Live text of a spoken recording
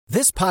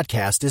This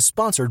podcast is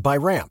sponsored by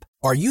Ramp.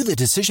 Are you the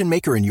decision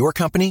maker in your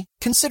company?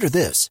 Consider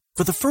this.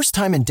 For the first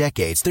time in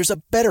decades, there's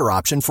a better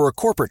option for a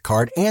corporate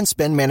card and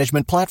spend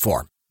management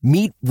platform.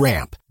 Meet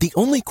Ramp, the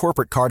only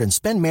corporate card and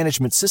spend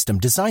management system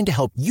designed to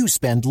help you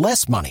spend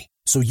less money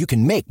so you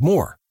can make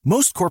more.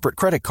 Most corporate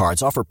credit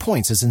cards offer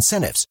points as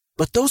incentives,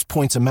 but those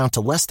points amount to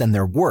less than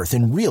their worth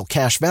in real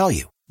cash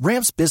value.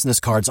 Ramp's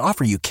business cards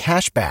offer you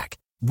cash back,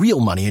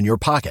 real money in your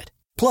pocket.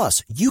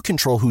 Plus, you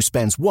control who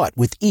spends what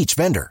with each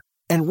vendor.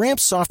 And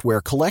Ramp's software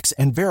collects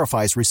and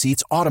verifies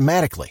receipts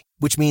automatically,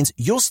 which means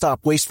you'll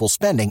stop wasteful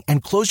spending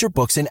and close your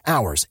books in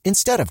hours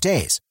instead of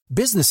days.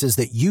 Businesses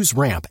that use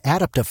Ramp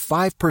add up to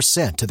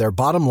 5% to their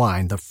bottom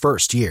line the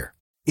first year.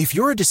 If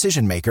you're a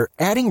decision maker,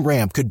 adding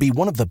Ramp could be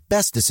one of the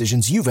best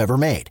decisions you've ever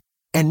made.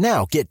 And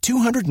now get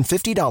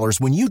 $250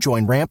 when you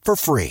join Ramp for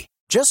free.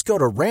 Just go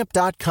to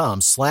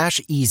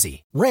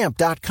ramp.com/easy.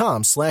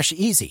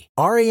 Ramp.com/easy.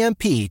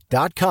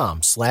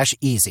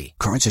 RAMP.com/easy.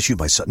 Cards issued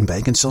by Sutton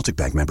Bank and Celtic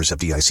Bank, members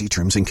FDIC.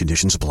 Terms and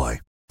conditions apply.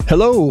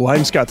 Hello,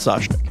 I'm Scott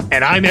Soshnick.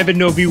 And I'm Evan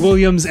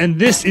Novi-Williams,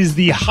 and this is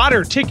the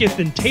hotter ticket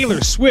than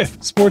Taylor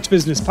Swift sports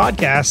business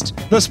podcast,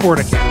 The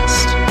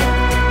Sporticast.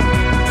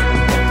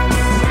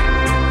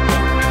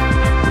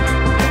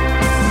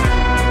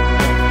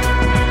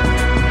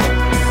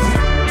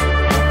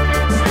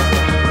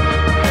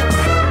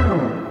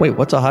 Wait,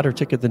 what's a hotter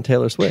ticket than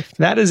Taylor Swift?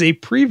 That is a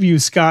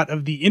preview, Scott,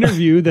 of the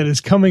interview that is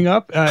coming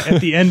up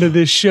at the end of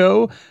this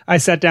show. I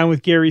sat down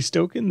with Gary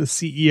Stokan, the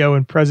CEO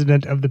and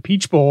president of the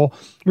Peach Bowl.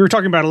 We were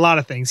talking about a lot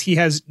of things. He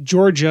has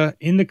Georgia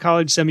in the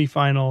college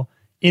semifinal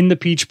in the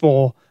Peach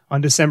Bowl on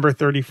December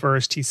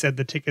 31st. He said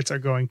the tickets are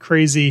going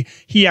crazy.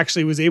 He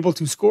actually was able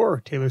to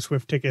score Taylor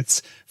Swift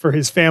tickets for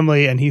his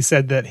family, and he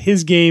said that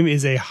his game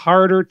is a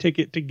harder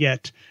ticket to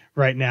get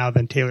right now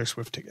than Taylor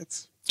Swift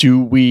tickets.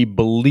 Do we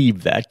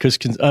believe that? Because,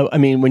 I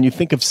mean, when you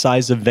think of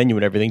size of venue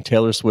and everything,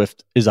 Taylor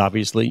Swift is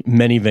obviously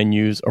many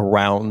venues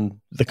around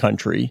the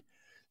country.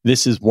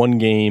 This is one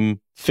game,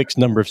 fixed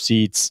number of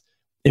seats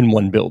in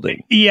one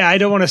building. Yeah, I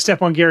don't want to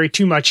step on Gary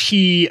too much.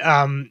 He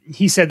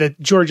said that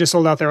Georgia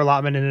sold out their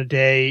allotment in a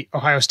day.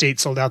 Ohio State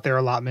sold out their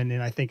allotment in,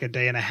 I think, a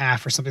day and a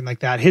half or something like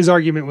that. His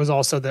argument was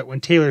also that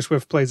when Taylor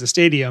Swift plays a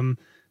stadium,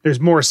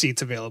 there's more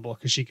seats available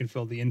because she can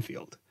fill the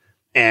infield.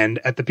 And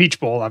at the Peach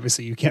Bowl,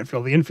 obviously, you can't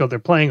fill the infield. They're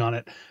playing on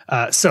it.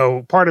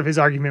 So part of his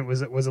argument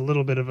was a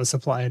little bit of a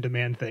supply and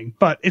demand thing.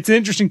 But it's an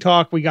interesting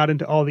talk. We got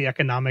into all the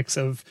economics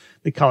of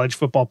the college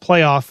football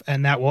playoff,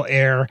 and that will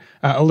air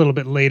a little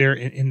bit later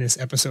in this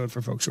episode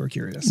for folks who are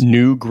curious.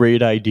 New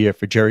great idea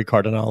for Jerry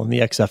Cardinale in the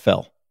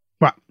XFL.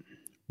 What?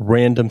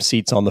 Random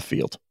seats on the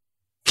field.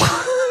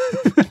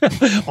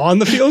 On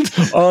the field?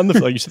 On the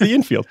field. You said the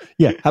infield.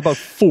 Yeah. How about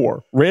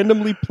 4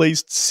 randomly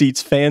placed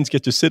seats? Fans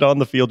get to sit on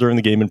the field during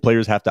the game, and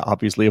players have to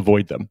obviously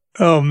avoid them.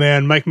 Oh,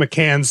 man. Mike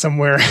McCann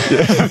somewhere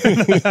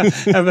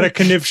having a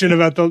conniption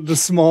about the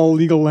small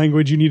legal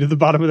language you need at the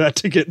bottom of that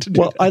ticket to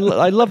do that. I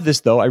love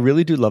this, though. I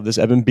really do love this,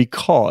 Evan,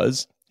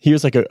 because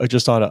here's like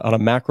just on a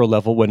macro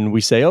level, when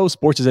we say, oh,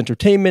 sports is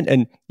entertainment,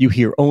 and you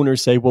hear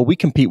owners say, well, we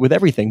compete with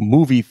everything,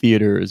 movie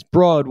theaters,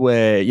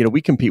 Broadway, we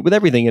compete with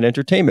everything in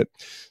entertainment.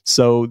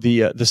 So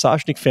the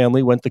Soshnick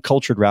family went the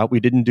cultured route.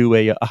 We didn't do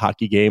a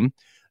hockey game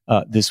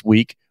this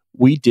week.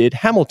 We did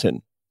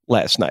Hamilton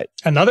last night.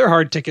 Another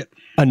hard ticket.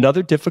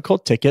 Another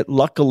difficult ticket.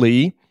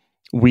 Luckily,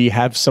 we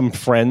have some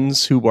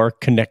friends who are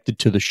connected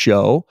to the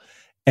show,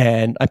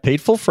 and I paid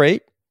full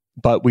freight,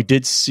 but we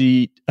did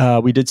sit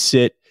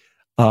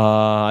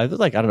I was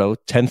like, I don't know,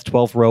 10th,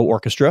 12th row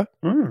orchestra.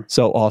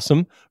 So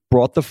awesome.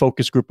 Brought the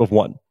focus group of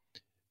 1.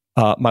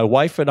 My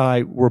wife and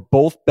I were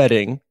both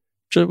betting,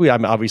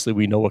 obviously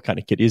we know what kind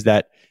of kid he is,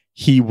 that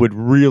he would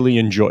really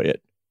enjoy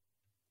it.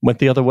 Went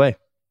the other way.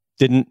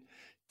 Didn't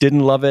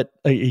love it.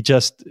 He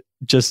just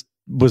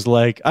was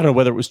like, I don't know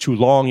whether it was too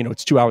long.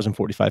 It's 2 hours and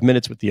 45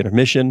 minutes with the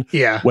intermission.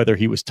 Yeah. Whether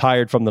he was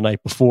tired from the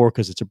night before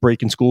because it's a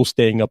break in school,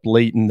 staying up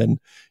late and then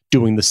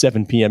doing the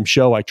 7 p.m.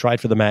 show. I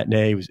tried for the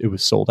matinee. It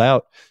was sold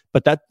out.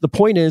 But the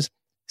point is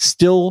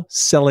still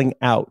selling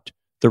out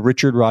the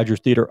Richard Rogers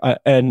Theater.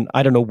 And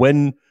I don't know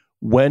when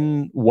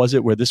was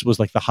it where this was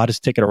like the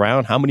hottest ticket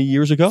around? How many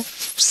years ago?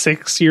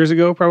 6 years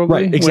ago,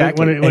 probably. Right,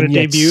 exactly. When it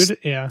debuted.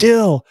 Yeah.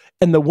 Still.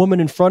 And the woman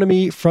in front of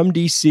me from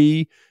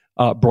DC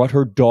brought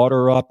her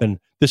daughter up, and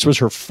this was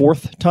her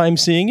 4th time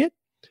seeing it.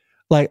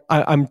 Like,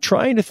 I'm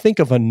trying to think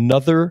of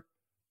another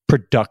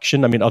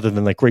production. I mean, other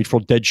than like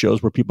Grateful Dead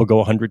shows where people go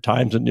 100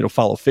 times and,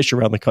 follow Fish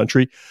around the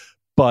country.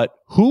 But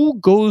who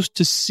goes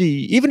to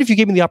see, even if you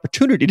gave me the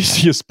opportunity to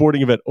see a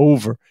sporting event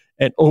over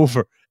and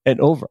over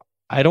and over,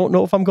 I don't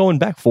know if I'm going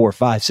back 4,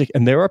 5, 6.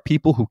 And there are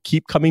people who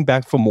keep coming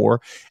back for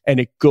more. And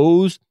it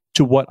goes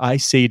to what I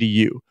say to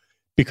you,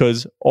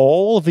 because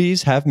all of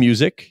these have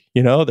music.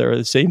 They're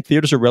the same.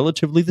 Theaters are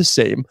relatively the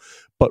same.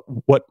 But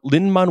what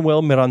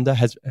Lin-Manuel Miranda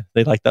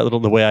they like that the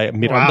way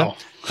Miranda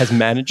has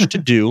managed to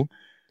do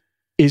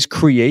is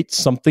create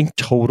something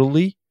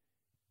totally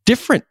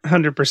different.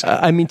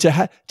 100%. I mean,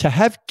 to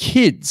have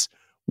kids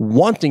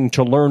wanting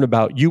to learn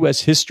about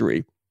U.S.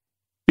 history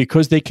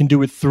because they can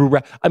do it through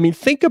rap. I mean,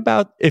 think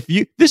about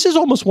this is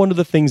almost one of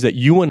the things that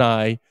you and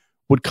I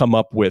would come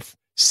up with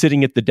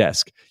sitting at the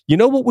desk. You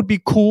know what would be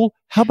cool?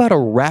 How about a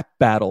rap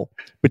battle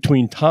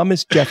between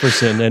Thomas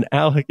Jefferson and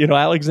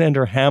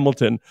Alexander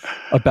Hamilton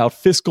about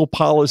fiscal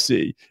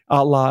policy,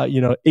 a la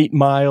 8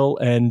 Mile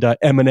and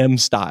Eminem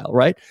style,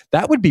 right?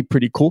 That would be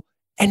pretty cool.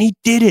 And he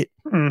did it,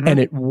 and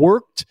it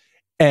worked,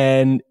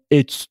 and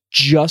it's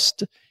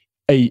just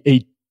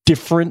a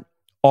different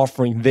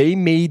offering. They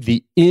made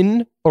the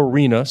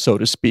in-arena, so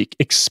to speak,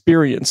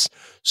 experience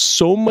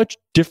so much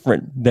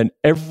different than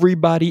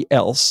everybody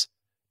else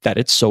that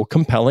it's so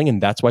compelling,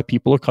 and that's why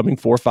people are coming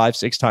 4, 5,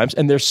 6 times,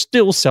 and they're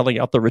still selling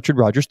out the Richard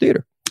Rodgers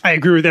Theater. I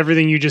agree with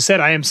everything you just said.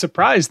 I am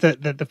surprised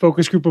that the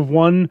focus group of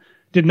one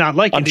did not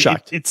like it. I'm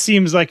shocked. It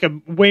seems like a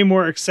way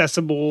more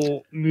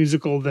accessible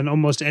musical than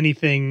almost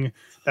anything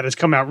that has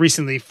come out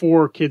recently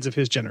for kids of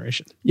his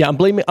generation. Yeah, I'm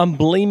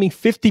blaming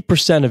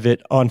 50% of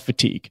it on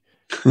fatigue.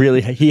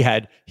 Really, he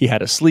had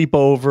a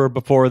sleepover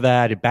before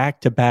that,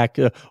 back to back.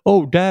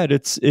 Oh, Dad,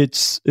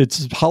 it's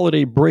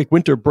holiday break,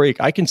 winter break.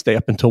 I can stay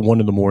up until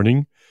 1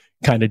 a.m.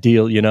 kind of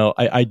deal.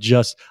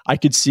 I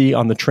could see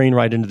on the train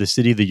ride into the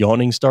city, the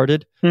yawning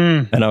started,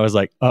 and I was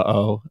like,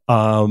 so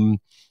I'm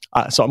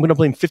going to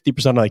blame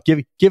 50% on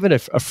give it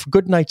a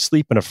good night's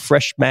sleep and a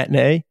fresh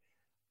matinee.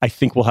 I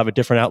think we'll have a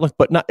different outlook,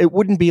 but it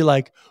wouldn't be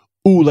like,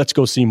 ooh, let's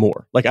go see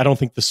more. Like, I don't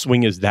think the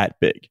swing is that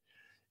big.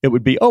 It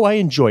would be, oh, I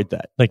enjoyed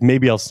that. Like,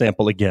 maybe I'll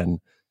sample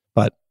again,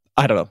 but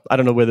I don't know. I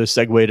don't know where this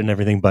segued and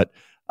everything, but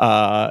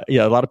a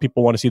lot of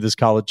people want to see this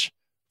college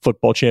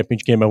football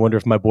championship game. I wonder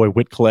if my boy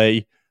Whit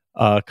Clay,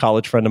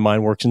 college friend of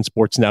mine, works in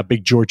sports now,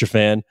 big Georgia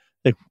fan.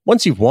 Like,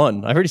 once you've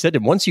won, I've already said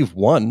it, once you've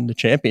won the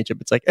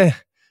championship, it's like,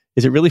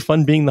 is it really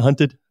fun being the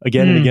hunted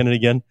again and again and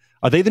again?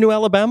 Are they the new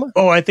Alabama?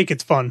 Oh, I think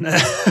it's fun.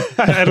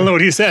 I don't know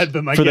what he said,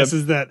 but my guess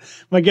is that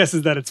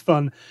it's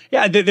fun.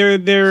 Yeah,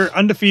 they're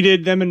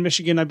undefeated. Them and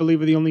Michigan, I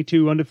believe, are the only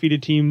 2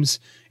 undefeated teams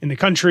in the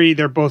country.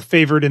 They're both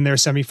favored in their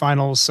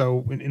semifinals.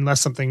 So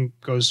unless something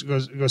goes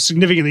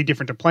significantly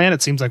different to plan,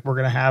 it seems like we're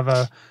going to have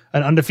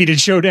an undefeated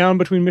showdown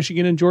between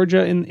Michigan and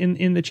Georgia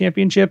in the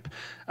championship.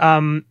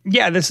 I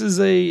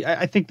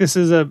think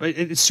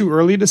it's too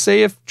early to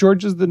say if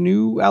Georgia's the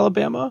new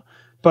Alabama.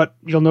 But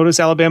you'll notice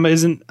Alabama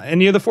isn't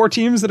any of the 4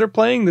 teams that are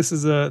playing. This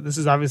is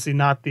obviously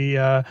not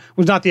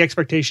was not the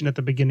expectation at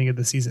the beginning of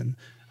the season.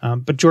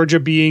 But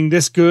Georgia being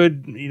this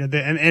good,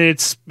 and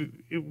it's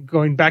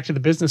going back to the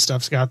business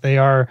stuff, Scott. They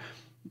are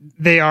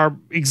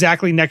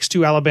exactly next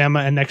to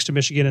Alabama and next to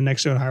Michigan and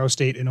next to Ohio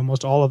State in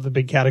almost all of the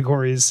big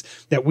categories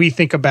that we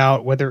think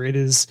about, whether it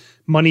is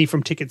money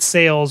from ticket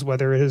sales,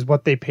 whether it is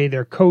what they pay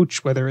their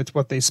coach, whether it's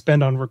what they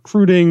spend on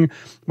recruiting,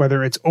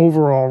 whether it's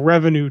overall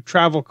revenue,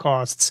 travel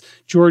costs.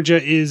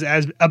 Georgia is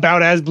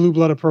about as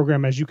blue-blooded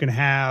program as you can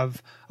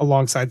have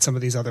alongside some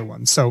of these other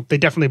ones. So they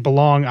definitely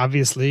belong,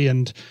 obviously,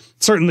 and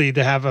certainly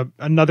to have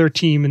another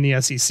team in the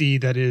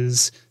SEC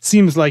that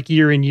seems like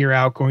year in, year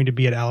out going to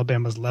be at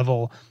Alabama's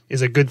level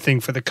is a good thing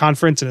for the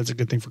conference, and it's a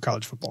good thing for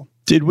college football.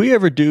 Did we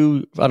ever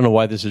do, I don't know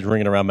why this is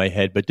ringing around my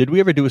head, but did we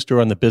ever do a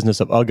story on the business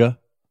of UGA?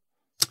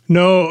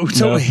 No.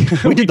 So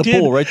we did the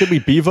poll, right? Did we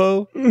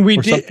Bevo? We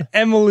did. Something?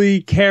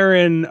 Emily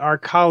Karen, our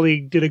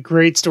colleague, did a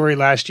great story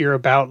last year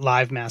about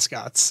live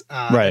mascots,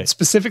 right?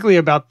 Specifically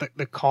about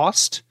the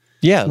cost.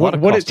 Yeah,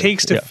 what it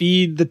takes to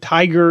feed the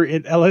tiger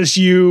at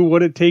LSU,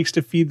 what it takes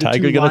to feed the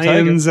tiger, 2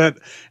 lions at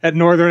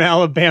Northern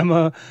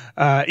Alabama.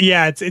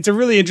 It's a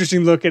really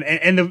interesting look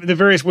and the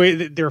various ways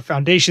that there are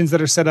foundations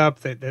that are set up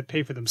that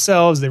pay for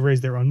themselves, they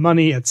raise their own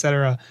money,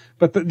 etc.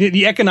 But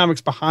the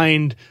economics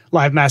behind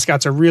live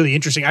mascots are really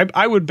interesting.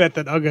 I would bet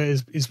that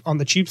UGA is on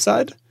the cheap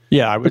side.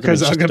 Yeah,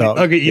 because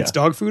UGA eats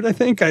dog food. I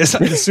think I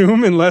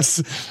assume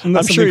unless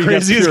something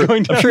crazy is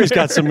going down. I'm sure he's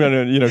got some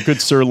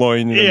good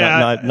sirloin,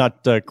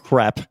 not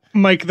crap.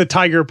 Mike the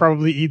tiger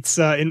probably eats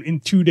in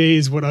 2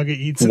 days what UGA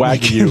eats.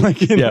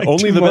 Wagyu,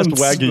 only the best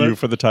Wagyu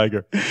for the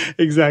tiger.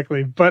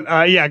 Exactly, but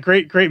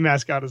great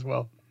mascot as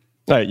well.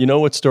 All right, you know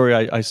what story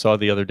I saw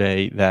the other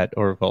day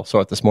saw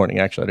it this morning.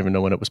 Actually, I don't even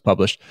know when it was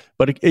published,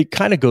 but it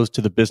kind of goes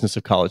to the business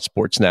of college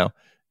sports now.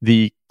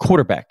 The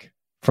quarterback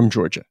from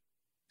Georgia,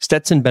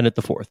 Stetson Bennett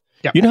IV.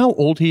 Yep. You know how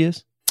old he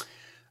is?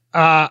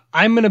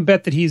 I'm going to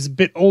bet that he's a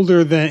bit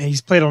older than he's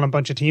played on a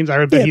bunch of teams. I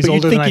would bet he's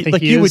older than I think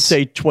he is. You would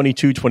say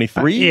 22,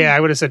 23? I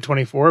would have said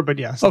 24, but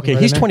yeah. Okay,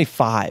 he's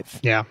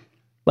 25. Yeah.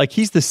 Like,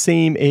 he's the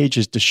same age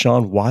as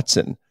Deshaun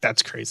Watson.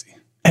 That's crazy.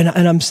 And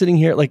I'm sitting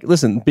here like,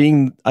 listen,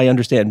 I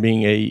understand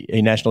being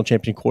a national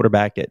champion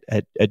quarterback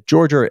at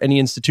Georgia or any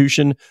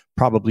institution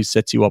probably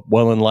sets you up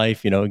well in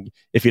life.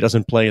 If he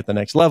doesn't play at the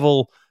next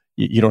level,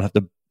 you don't have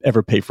to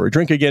ever pay for a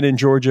drink again in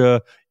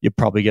Georgia. You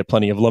probably get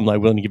plenty of alumni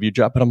willing to give you a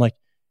job. But I'm like,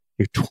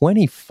 you're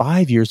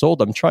 25 years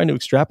old. I'm trying to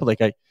extrapolate.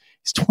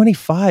 He's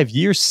 25,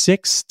 year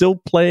 6, still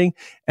playing.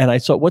 And I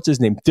saw, what's his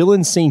name?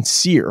 Dylan St.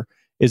 Cyr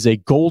is a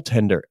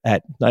goaltender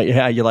at.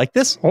 You like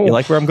this? Oh. You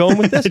like where I'm going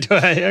with this?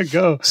 Yeah,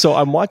 go. So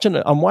I'm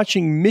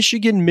watching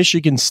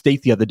Michigan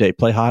State the other day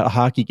play a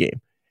hockey game,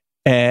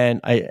 and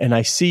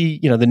I see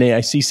the name.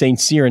 I see St.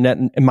 Cyr,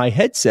 and my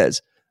head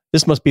says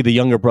this must be the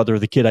younger brother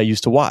of the kid I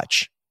used to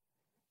watch.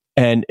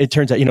 And it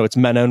turns out, it's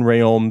Manon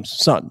Rhéaume's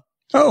son.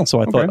 Oh, so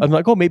I okay. thought, I'm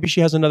like, oh, maybe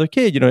she has another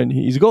kid, and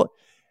he's a goal.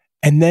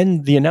 And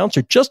then the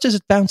announcer, just as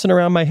it's bouncing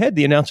around my head,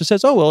 the announcer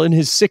says, oh, well, in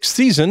his 6th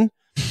season,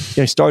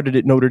 he started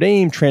at Notre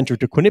Dame, transferred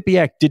to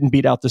Quinnipiac, didn't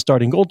beat out the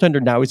starting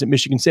goaltender. Now he's at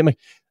Michigan State.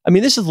 I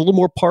mean, this is a little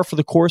more par for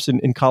the course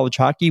in college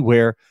hockey,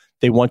 where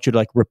they want you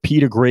to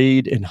repeat a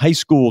grade in high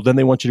school. Then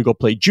they want you to go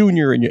play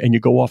junior, and you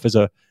go off as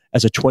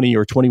a 20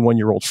 or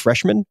 21-year-old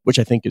freshman, which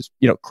I think is,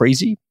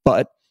 crazy.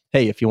 But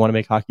hey, if you want to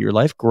make hockey your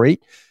life,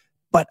 great.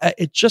 But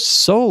it's just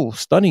so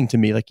stunning to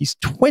me. He's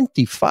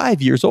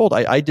 25 years old.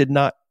 I did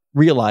not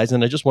realize,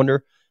 and I just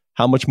wonder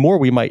how much more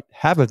we might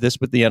have of this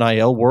with the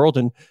NIL world.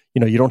 And,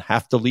 you don't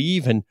have to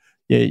leave, and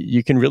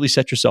you can really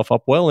set yourself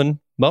up well.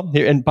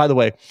 And by the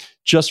way,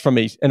 just from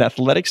an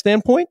athletic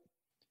standpoint,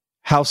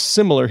 how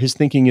similar his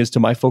thinking is to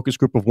my focus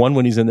group of one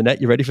when he's in the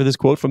net. You ready for this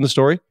quote from the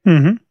story?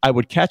 Mm-hmm. I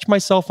would catch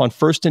myself on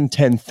 1st and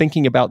 10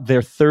 thinking about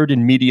their 3rd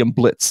and medium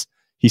blitz.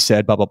 He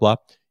said, blah, blah, blah.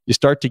 You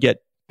start to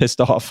get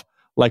pissed off.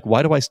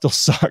 Why do I still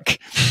suck?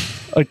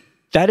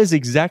 That is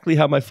exactly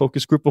how my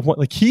focus group of one,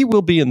 he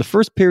will be in the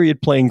first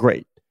period playing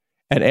great.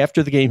 And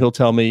after the game, he'll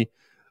tell me,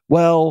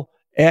 well,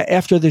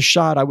 after this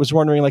shot, I was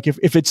wondering,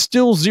 if it's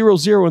still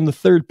 0-0 in the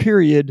 3rd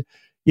period,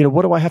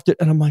 what do I have to?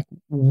 And I'm like,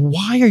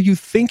 why are you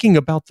thinking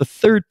about the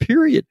 3rd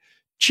period?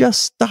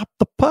 Just stop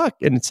the puck.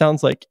 And it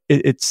sounds like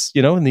it's,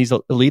 in these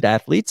elite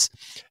athletes,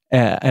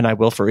 and I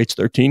will for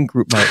H13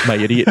 group my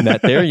idiot in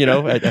that there,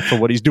 for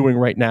what he's doing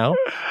right now.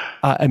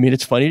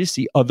 It's funny to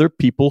see other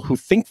people who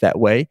think that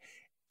way,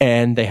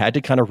 and they had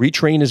to kind of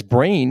retrain his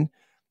brain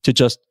to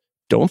just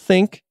don't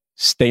think,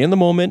 stay in the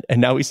moment.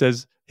 And now he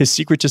says his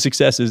secret to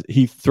success is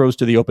he throws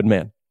to the open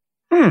man.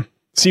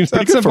 Seems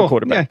pretty good simple for a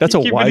quarterback. Yeah, that's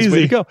a wise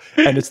way to go.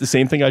 And it's the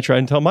same thing I try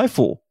and tell my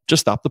fool.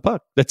 Just stop the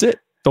puck. That's it.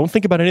 Don't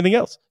think about anything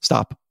else.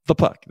 Stop the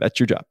puck. That's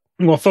your job.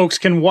 Well, folks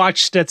can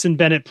watch Stetson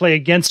Bennett play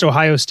against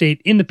Ohio State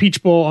in the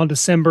Peach Bowl on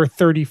December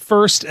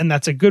 31st. And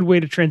that's a good way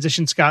to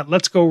transition, Scott.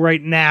 Let's go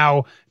right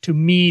now to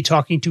me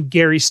talking to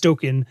Gary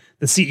Stokan,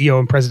 the CEO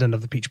and president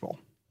of the Peach Bowl.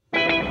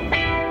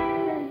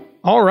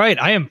 All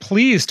right. I am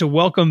pleased to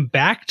welcome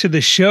back to the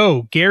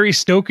show Gary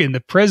Stokan, the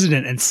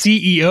president and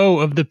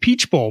CEO of the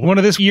Peach Bowl, one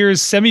of this year's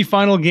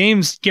semifinal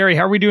games. Gary,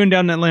 how are we doing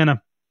down in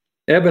Atlanta?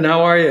 Eben,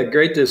 how are you?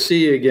 Great to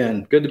see you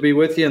again. Good to be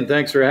with you, and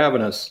thanks for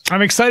having us.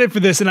 I'm excited for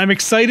this, and I'm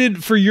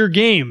excited for your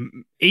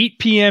game. 8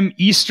 p.m.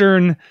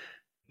 Eastern,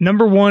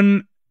 number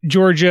 1,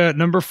 Georgia,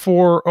 number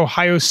 4,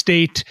 Ohio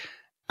State.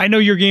 I know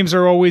your games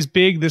are always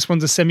big. This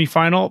one's a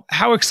semifinal.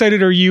 How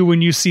excited are you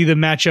when you see the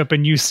matchup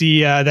and you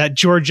see that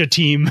Georgia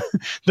team,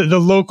 the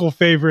local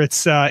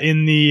favorites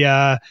in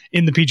the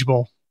Peach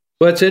Bowl?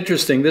 Well, it's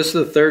interesting. This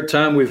is the 3rd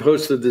time we've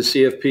hosted the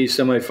CFP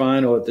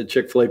semifinal at the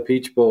Chick-fil-A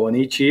Peach Bowl, and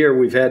each year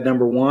we've had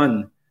number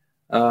 1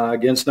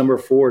 against number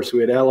 4. So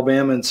we had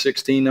Alabama in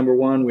 16, number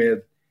 1. We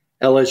had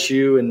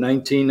LSU in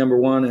 19, number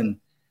 1, and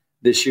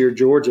this year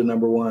Georgia,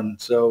 number 1.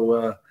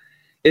 So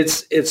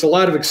it's a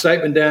lot of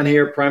excitement down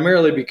here,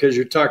 primarily because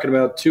you're talking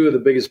about 2 of the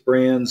biggest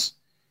brands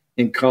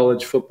in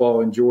college football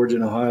in Georgia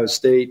and Ohio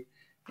State,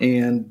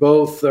 and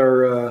both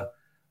are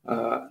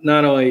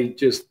not only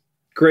just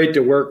great to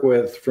work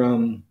with,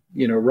 from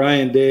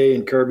Ryan Day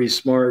and Kirby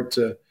Smart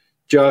to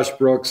Josh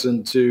Brooks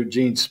and to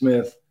Gene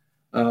Smith.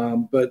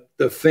 But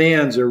the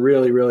fans are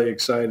really, really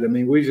excited.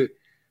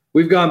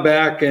 We've gone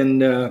back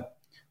and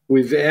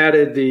we've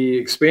added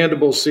the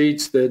expandable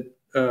seats that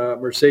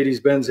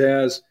Mercedes-Benz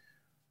has.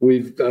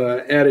 We've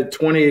added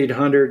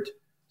 2,800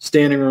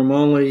 standing room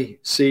only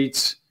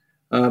seats.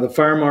 The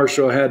fire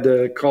marshal had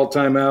to call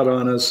timeout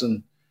on us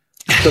and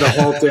put a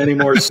halt to any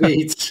more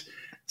seats.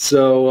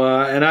 So,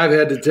 and I've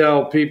had to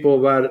tell people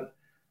about it.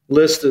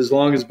 List as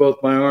long as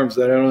both my arms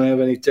that I don't have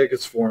any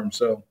tickets for them.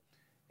 So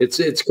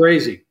it's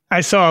crazy.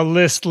 I saw a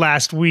list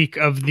last week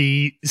of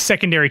the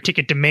secondary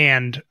ticket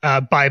demand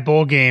by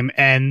bowl game,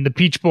 and the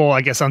Peach Bowl,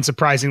 I guess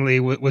unsurprisingly,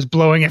 was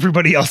blowing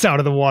everybody else out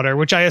of the water,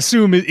 which I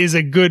assume is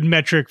a good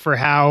metric for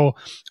how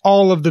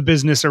all of the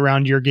business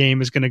around your game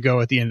is going to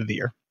go at the end of the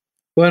year.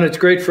 Well, and it's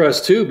great for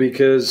us too,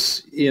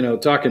 because,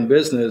 talking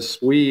business,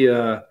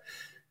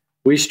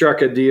 we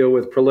struck a deal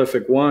with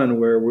Prolific One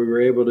where we were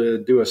able to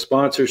do a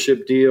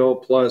sponsorship deal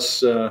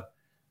plus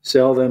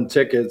sell them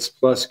tickets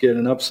plus get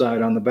an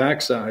upside on the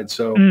backside.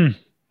 So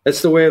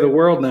that's the way of the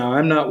world now.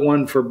 I'm not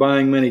one for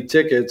buying many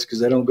tickets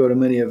because I don't go to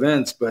many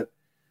events, but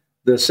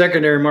the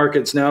secondary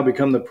market's now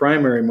become the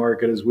primary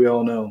market, as we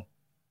all know.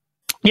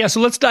 Yeah,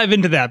 so let's dive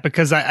into that,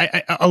 because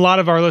a lot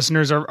of our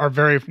listeners are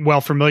very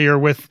well familiar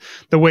with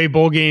the way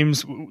bowl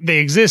games, they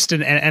exist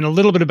and a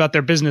little bit about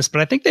their business,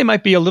 but I think they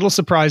might be a little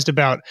surprised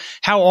about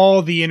how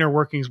all the inner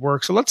workings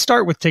work. So let's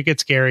start with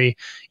tickets, Gary.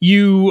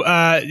 You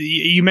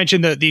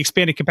mentioned the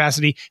expanded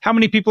capacity. How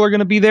many people are going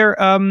to be there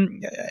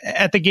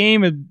at the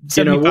game?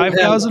 75,000?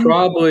 We'll have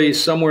probably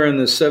somewhere in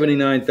the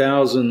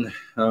 79,000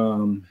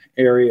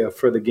 area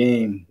for the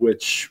game,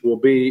 which we'll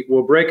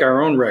break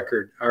our own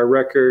record. Our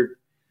record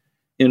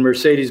in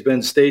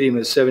Mercedes-Benz Stadium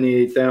is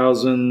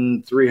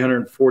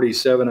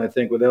 78,347, I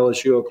think, with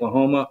LSU,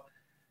 Oklahoma.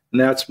 and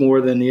that's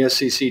more than the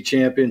SEC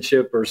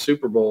championship or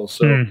Super Bowl.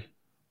 So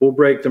we'll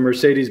break the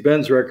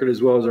Mercedes-Benz record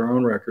as well as our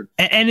own record.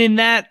 And in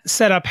that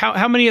setup,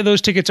 how many of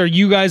those tickets are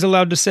you guys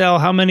allowed to sell?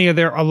 How many are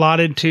there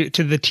allotted to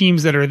the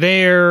teams that are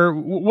there?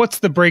 What's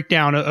the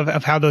breakdown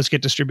of how those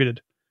get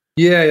distributed?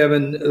 Yeah,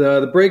 Evan,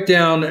 the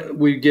breakdown,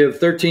 we give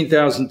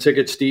 13,000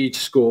 tickets to each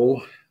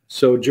school.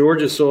 So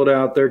Georgia sold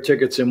out their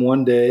tickets in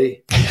 1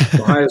 day.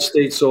 Ohio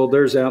State sold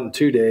theirs out in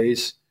 2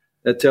 days.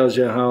 That tells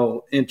you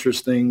how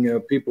interesting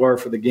people are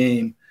for the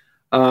game.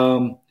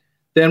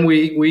 Then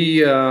we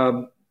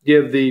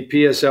give the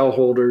PSL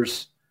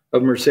holders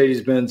of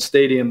Mercedes-Benz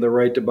Stadium the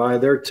right to buy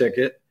their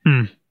ticket.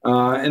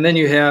 And then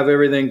you have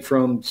everything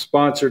from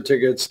sponsor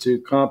tickets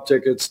to comp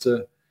tickets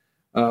to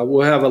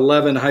we'll have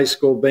 11 high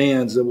school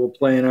bands that will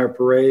play in our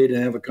parade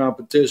and have a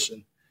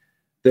competition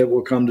that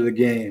will come to the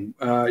game.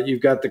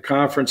 You've got the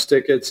conference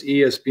tickets,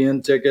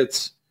 ESPN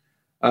tickets.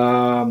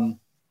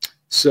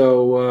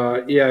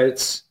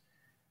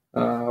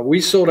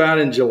 We sold out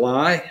in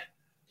July,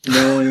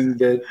 knowing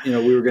that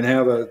we were going to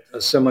have a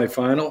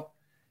semifinal,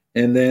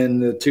 and then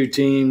the two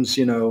teams,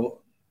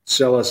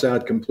 sell us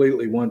out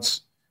completely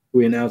once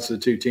we announce the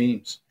two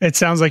teams. It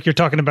sounds like you're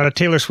talking about a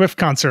Taylor Swift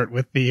concert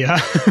with the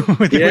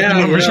with the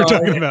numbers you're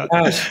talking about.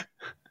 Gosh,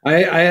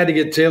 I had to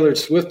get Taylor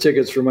Swift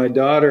tickets for my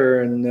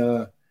daughter,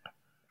 and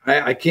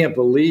I can't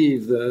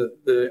believe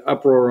the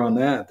uproar on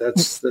that.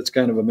 That's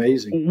kind of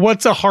amazing.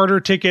 What's a harder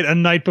ticket a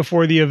night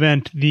before the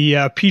event?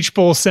 The Peach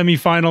Bowl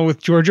semifinal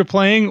with Georgia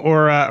playing,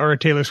 or a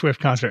Taylor Swift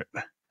concert?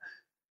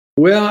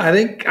 Well, I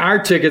think our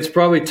ticket's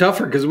probably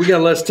tougher because we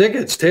got less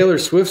tickets. Taylor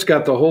Swift's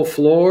got the whole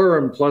floor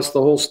and plus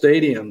the whole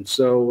stadium.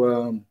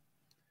 So,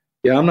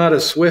 I'm not a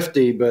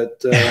Swiftie,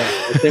 but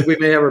I think we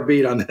may have her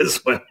beat on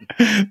this one.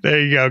 There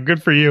you go.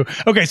 Good for you.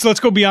 Okay, so let's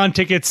go beyond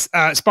tickets.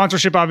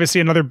 Sponsorship,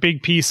 obviously, another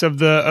big piece of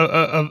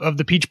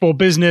the Peach Bowl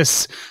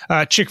business.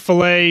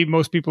 Chick-fil-A,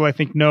 most people I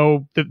think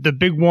know the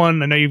big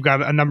one. I know you've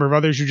got a number of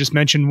others. You just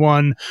mentioned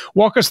one.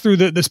 Walk us through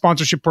the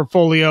sponsorship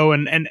portfolio,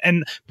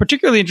 and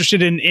particularly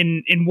interested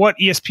in what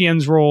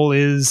ESPN's role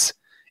is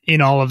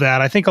in all of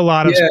that. I think a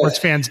lot of sports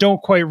fans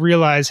don't quite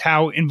realize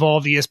how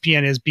involved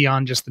ESPN is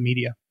beyond just the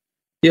media.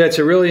 Yeah, it's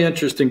a really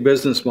interesting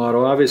business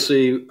model.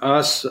 Obviously,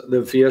 us,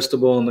 the Fiesta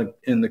Bowl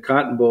and the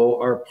Cotton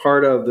Bowl, are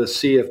part of the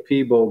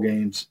CFP bowl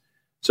games.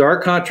 So our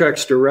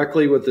contract's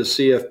directly with the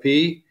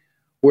CFP,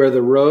 where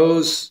the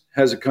Rose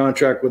has a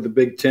contract with the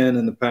Big Ten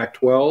and the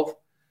Pac-12.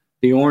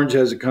 The Orange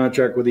has a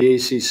contract with the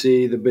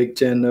ACC, the Big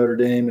Ten, Notre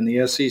Dame, and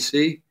the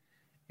SEC.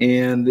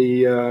 And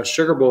the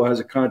Sugar Bowl has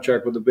a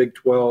contract with the Big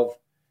 12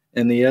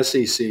 and the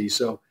SEC.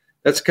 So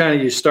that's kind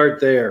of, you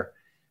start there.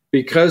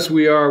 Because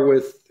we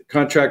are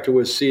contracted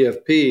with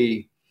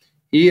CFP,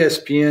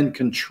 ESPN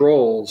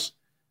controls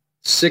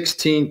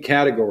 16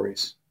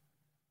 categories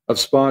of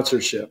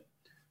sponsorship.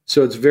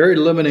 So it's very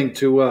limiting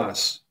to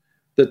us.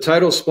 The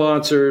title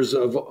sponsors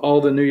of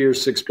all the New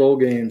Year's Six bowl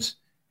games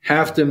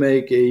have to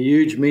make a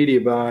huge media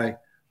buy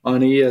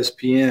on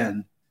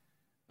ESPN,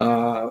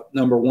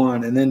 number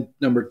one. And then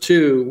number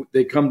two,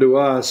 they come to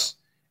us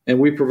and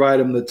we provide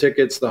them the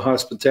tickets, the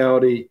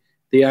hospitality,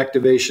 the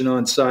activation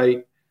on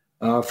site,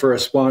 for a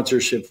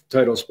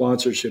title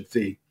sponsorship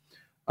fee.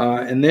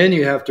 And then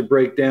you have to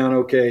break down,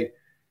 okay,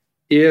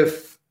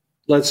 if,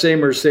 let's say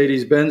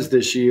Mercedes-Benz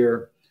this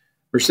year,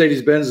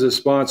 Mercedes-Benz is a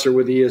sponsor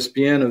with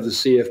ESPN of the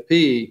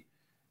CFP,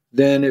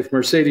 then if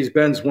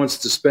Mercedes-Benz wants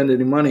to spend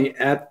any money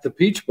at the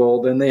Peach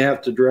Bowl, then they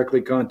have to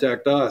directly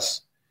contact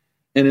us.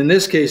 And in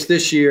this case,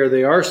 this year,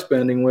 they are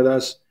spending with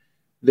us.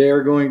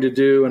 They're going to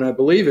do, and I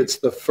believe it's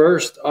the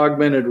first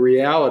augmented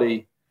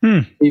reality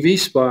TV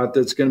spot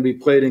that's going to be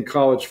played in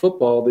college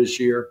football this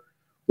year,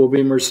 will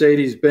be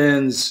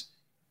Mercedes-Benz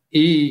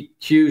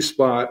EQ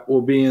spot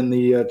will be in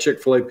the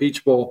Chick-fil-A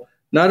Peach Bowl,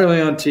 not only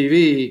on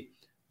TV,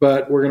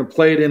 but we're going to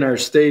play it in our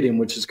stadium,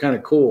 which is kind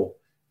of cool.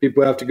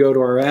 People have to go to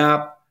our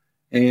app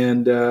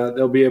and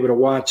they'll be able to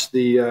watch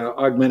the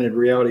augmented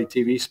reality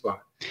TV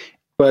spot.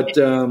 But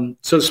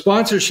so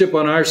sponsorship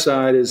on our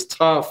side is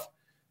tough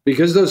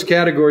because those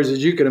categories,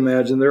 as you can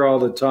imagine, they're all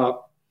the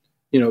top,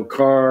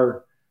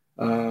 car,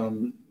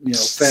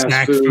 fast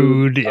snack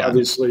food,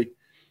 obviously.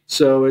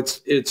 So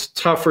it's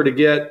tougher to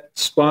get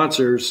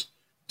sponsors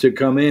to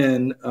come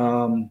in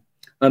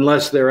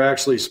unless they're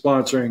actually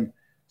sponsoring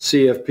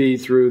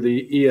CFP through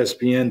the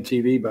ESPN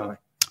TV buy.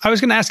 I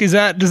was going to ask, does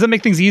that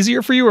make things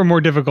easier for you or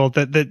more difficult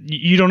that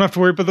you don't have to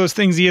worry about those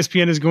things?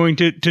 ESPN is going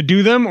to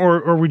do them,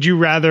 or would you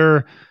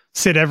rather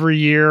sit every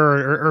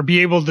year or be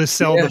able to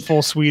sell the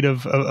full suite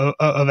of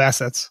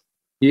assets?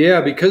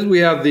 Yeah, because we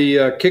have the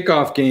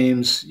kickoff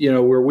games,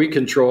 where we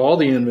control all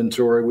the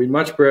inventory, we'd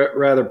much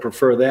rather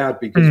prefer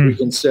that because we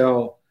can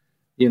sell,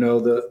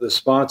 the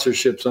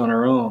sponsorships on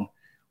our own.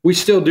 We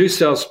still do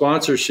sell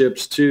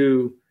sponsorships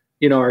to,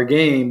 our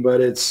game,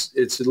 but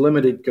it's a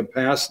limited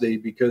capacity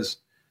because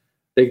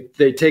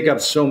they take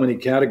up so many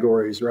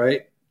categories,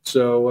 right?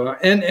 So,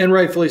 and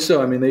rightfully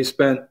so. I mean, they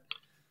spent,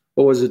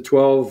 what was it,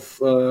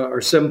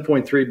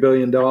 $7.3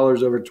 billion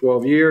over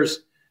 12 years.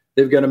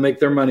 they've got to make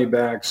their money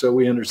back. So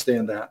we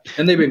understand that.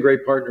 And they've been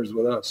great partners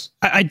with us.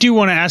 I do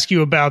want to ask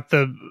you about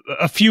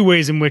a few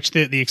ways in which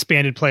the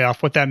expanded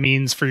playoff, what that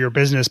means for your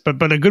business.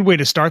 But a good way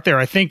to start there,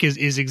 I think,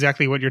 is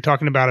exactly what you're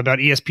talking about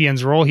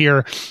ESPN's role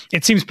here.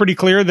 It seems pretty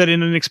clear that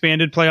in an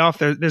expanded playoff,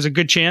 there's a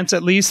good chance,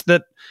 at least,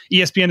 that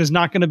ESPN is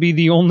not going to be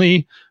the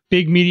only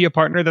big media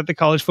partner that the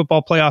college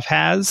football playoff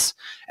has.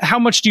 How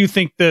much do you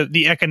think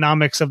the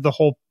economics of the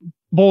whole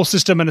bowl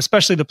system and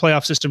especially the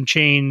playoff system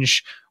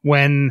change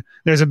when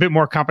there's a bit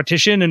more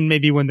competition and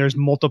maybe when there's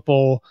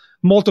multiple,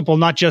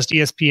 not just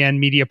ESPN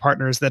media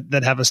partners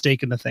that have a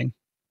stake in the thing?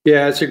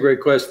 Yeah, that's a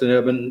great question,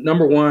 Evan.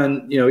 Number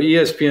one,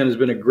 ESPN has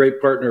been a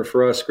great partner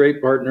for us,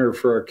 great partner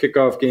for our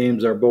kickoff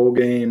games, our bowl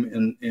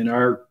game in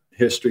our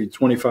history,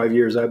 25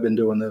 years I've been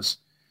doing this.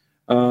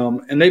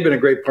 And they've been a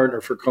great partner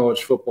for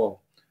college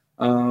football.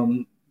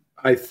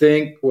 I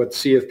think what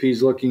CFP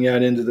is looking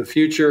at into the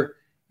future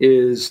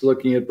is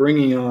looking at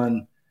bringing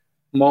on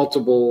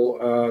multiple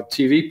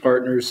TV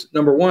partners.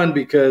 Number one,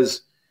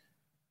 because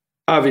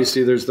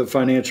obviously there's the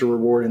financial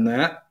reward in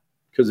that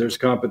because there's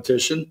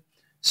competition.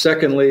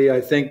 Secondly, I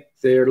think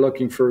they're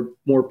looking for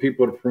more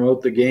people to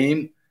promote the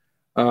game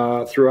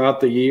throughout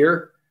the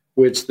year,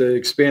 which the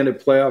expanded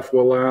playoff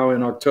will allow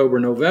in October,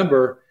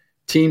 November,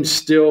 teams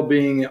still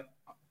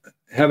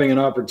having an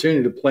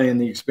opportunity to play in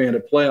the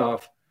expanded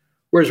playoff.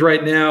 Whereas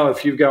right now,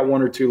 if you've got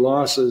one or two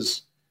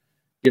losses,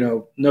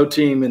 no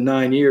team in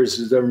 9 years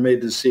has ever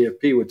made the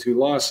CFP with 2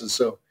 losses.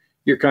 So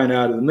you're kind of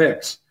out of the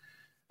mix.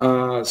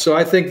 So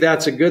I think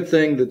that's a good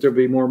thing that there'll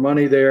be more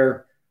money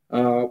there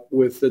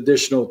with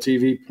additional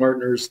TV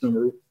partners.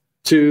 Number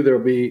two,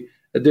 there'll be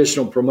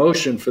additional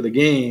promotion for the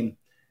game,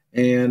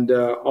 and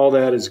all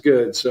that is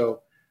good.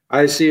 So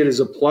I see it as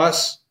a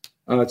plus.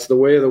 It's the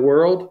way of the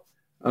world.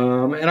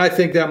 And I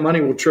think that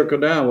money will trickle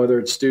down, whether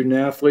it's student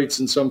athletes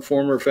in some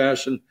form or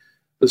fashion,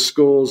 the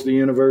schools, the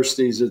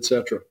universities, et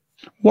cetera.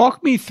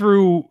 Walk me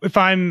through, if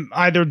I'm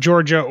either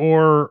Georgia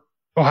or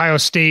Ohio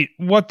State,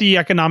 what the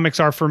economics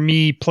are for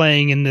me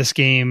playing in this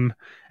game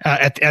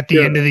at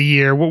the end of the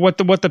year. What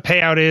the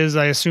payout is.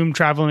 I assume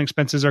travel and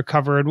expenses are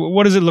covered.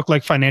 What does it look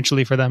like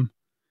financially for them?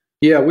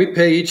 Yeah, we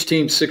pay each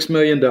team $6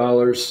 million.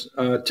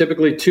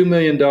 Typically, $2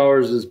 million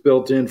is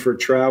built in for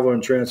travel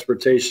and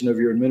transportation of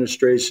your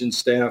administration,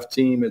 staff,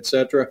 team, et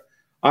cetera.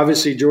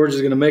 Obviously,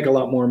 Georgia's going to make a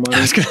lot more money.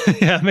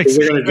 Makes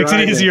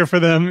it easier for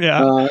them.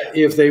 Yeah.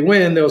 If they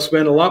win, they'll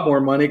spend a lot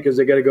more money because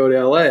they got to go to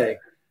L.A.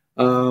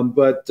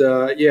 But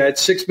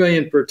it's $6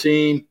 million per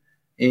team,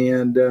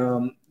 and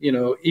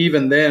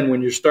even then,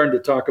 when you're starting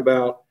to talk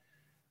about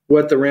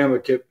what the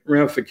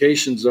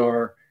ramifications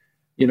are,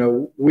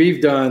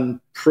 we've done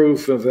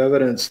proof of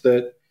evidence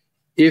that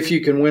if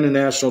you can win a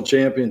national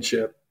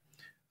championship,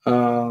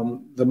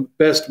 the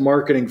best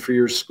marketing for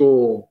your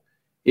school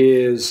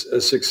is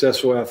a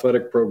successful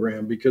athletic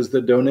program, because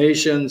the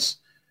donations,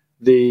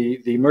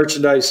 the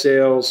merchandise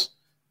sales,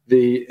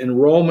 the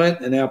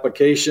enrollment and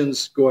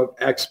applications go up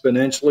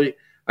exponentially.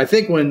 I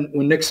think when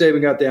Nick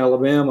Saban got to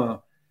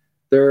Alabama,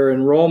 their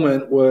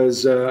enrollment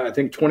was,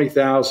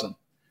 20,000.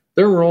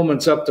 Their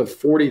enrollment's up to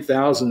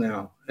 40,000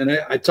 now. And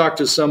I talked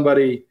to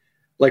somebody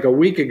like a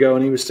week ago,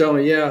 and he was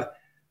telling me,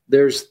 they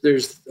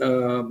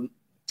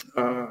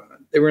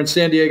were in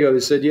San Diego. They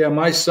said,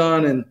 my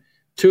son and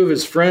 2 of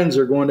his friends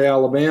are going to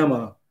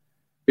Alabama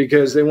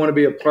because they want to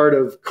be a part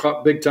of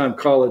big-time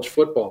college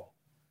football.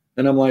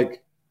 And I'm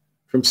like,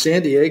 from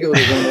San Diego,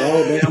 they're going to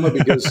Alabama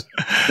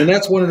and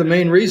that's one of the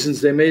main reasons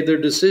they made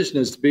their decision,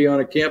 is to be on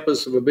a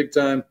campus of a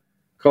big-time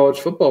college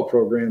football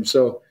program.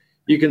 So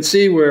you can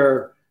see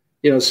where,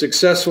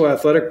 successful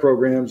athletic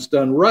programs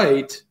done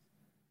right,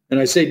 and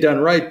I say done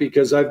right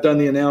because I've done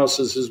the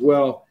analysis as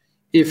well.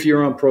 If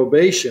you're on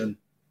probation,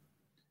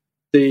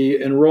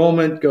 the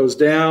enrollment goes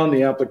down,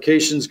 the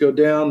applications go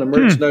down, the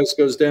merchandise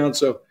goes down.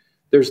 So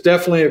there's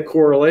definitely a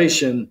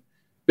correlation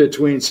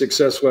between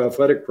successful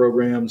athletic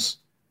programs,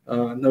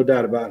 no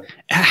doubt about it.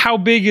 How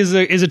big is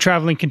a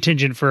traveling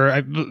contingent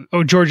for?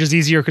 Georgia's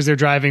easier because they're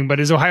driving, but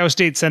is Ohio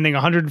State sending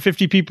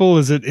 150 people?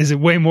 Is it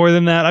way more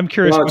than that? I'm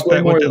curious what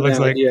that looks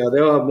like. Yeah,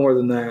 they'll have more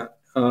than that.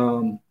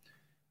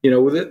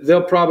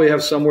 They'll probably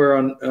have somewhere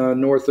on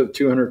north of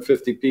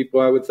 250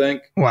 people, I would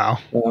think. Wow.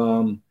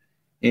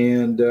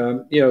 And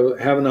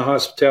having the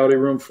hospitality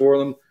room for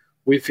them.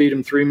 We feed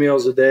them 3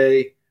 meals a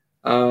day.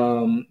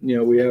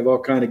 We have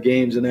all kind of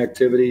games and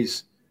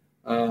activities.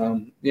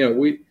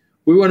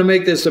 We want to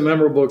make this a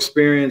memorable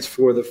experience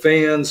for the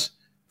fans,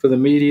 for the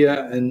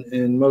media,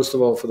 and most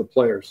of all for the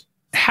players.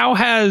 How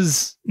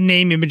has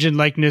name, image, and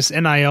likeness,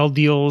 NIL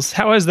deals,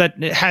 has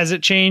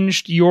it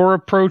changed your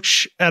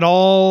approach at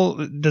all?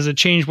 Does it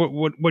change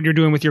what you're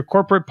doing with your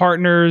corporate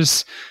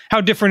partners?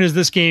 How different is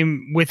this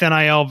game with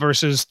NIL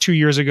versus 2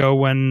 years ago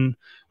when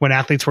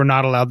athletes were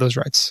not allowed those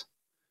rights?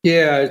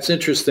 Yeah, it's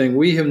interesting.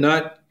 We have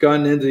not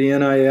gotten into the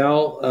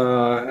NIL.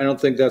 I don't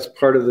think that's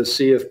part of the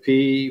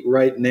CFP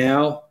right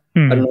now.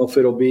 I don't know if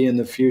it'll be in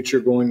the future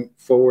going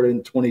forward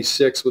in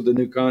 26 with the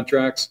new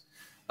contracts.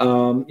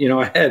 I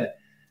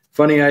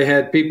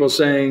had people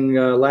saying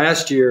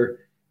last year,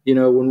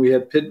 when we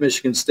had Pitt,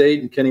 Michigan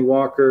State, and Kenny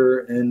Walker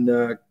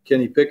and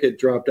Kenny Pickett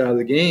dropped out of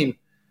the game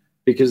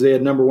because they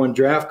had number one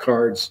draft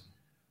cards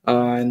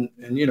and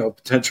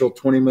potential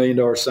 $20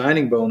 million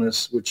signing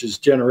bonus, which is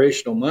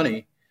generational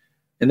money.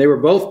 And they were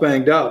both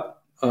banged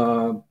up,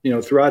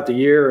 throughout the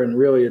year and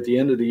really at the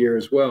end of the year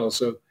as well.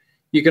 So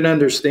you can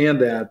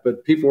understand that.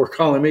 But people were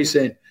calling me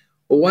saying,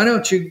 well, why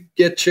don't you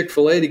get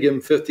Chick-fil-A to give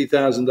them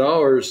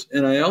 $50,000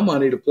 NIL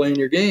money to play in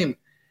your game?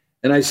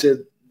 And I said,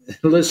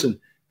 listen,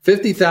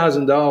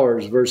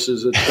 $50,000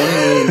 versus a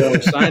 $20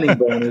 million signing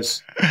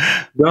bonus.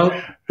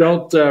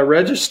 Don't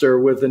register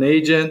with an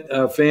agent,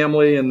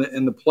 family,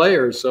 and the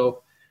players.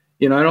 So,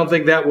 I don't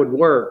think that would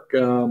work.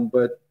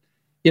 But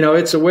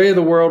it's a way of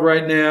the world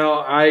right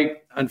now.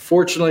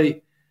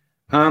 Unfortunately,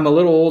 I'm a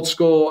little old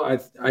school.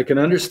 I can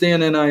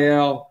understand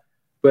NIL,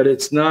 but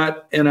it's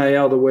not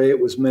NIL the way it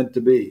was meant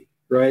to be.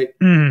 Right?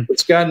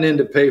 It's gotten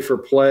into pay for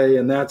play,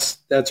 and that's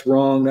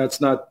wrong. That's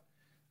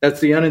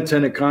the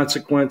unintended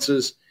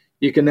consequences.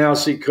 You can now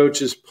see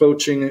coaches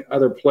poaching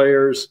other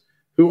players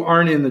who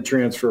aren't in the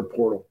transfer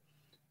portal.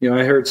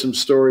 I heard some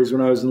stories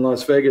when I was in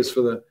Las Vegas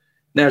for the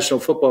National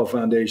Football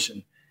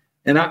Foundation.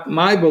 And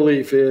my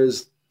belief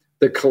is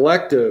the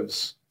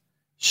collectives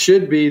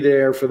should be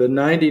there for the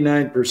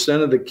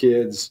 99% of the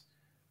kids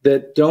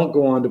that don't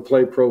go on to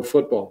play pro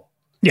football.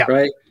 Yeah.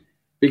 Right?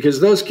 Because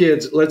those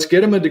kids, let's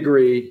get them a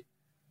degree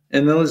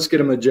and then let's get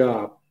them a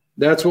job.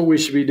 That's what we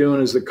should be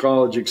doing as the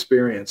college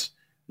experience.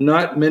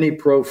 Not many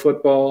pro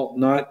football,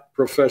 not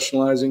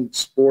professionalizing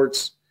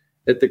sports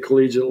at the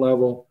collegiate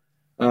level.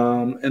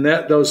 And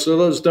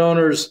those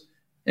donors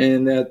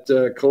and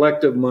that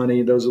collective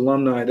money, those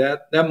alumni,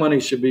 that money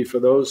should be for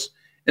those.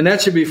 And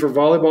that should be for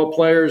volleyball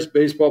players,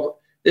 baseball.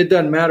 It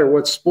doesn't matter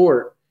what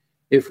sport.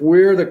 If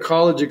we're the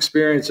college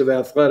experience of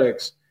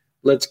athletics,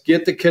 let's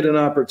get the kid an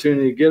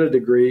opportunity to get a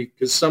degree,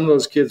 because some of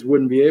those kids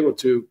wouldn't be able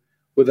to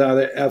without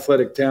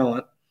athletic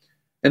talent.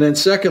 And then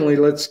secondly,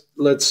 let's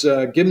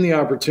give them the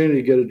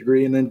opportunity to get a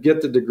degree and then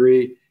get the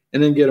degree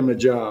and then get them a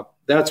job.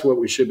 That's what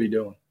we should be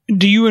doing.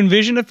 Do you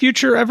envision a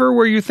future ever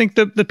where you think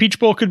that the Peach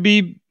Bowl could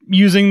be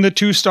using the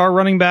 2-star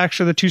running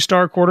backs or the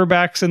 2-star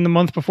quarterbacks in the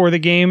month before the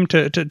game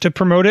to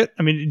promote it?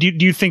 I mean,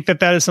 do you think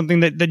that is something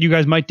that you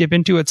guys might dip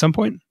into at some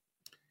point?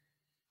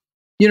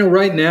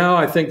 Right now,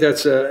 I think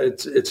it's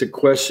a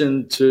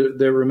question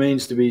that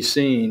remains to be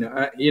seen.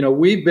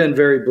 We've been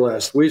very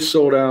blessed. We've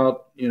sold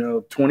out,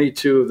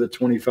 22 of the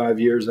 25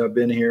 years I've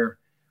been here.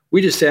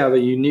 We just have a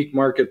unique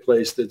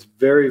marketplace that's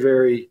very,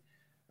 very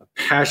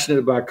passionate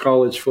about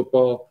college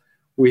football.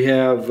 We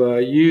have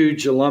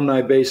huge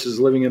alumni bases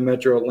living in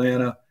Metro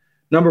Atlanta,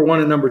 number one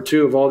and number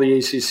two of all the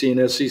ACC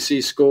and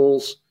SEC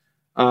schools.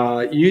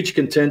 Huge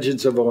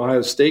contingents of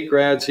Ohio State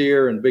grads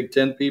here and Big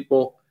Ten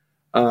people.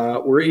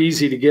 We're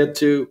easy to get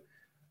to,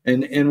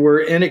 and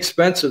we're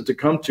inexpensive to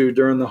come to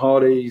during the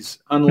holidays,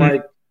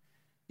 unlike,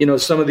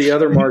 some of the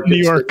other markets,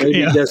 New York, that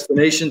may be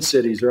destination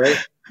cities, right?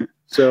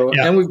 So,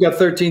 and we've got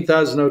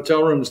 13,000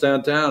 hotel rooms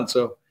downtown.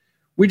 So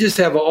we just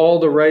have all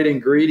the right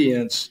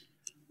ingredients.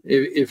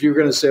 If you're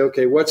going to say,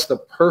 okay, what's the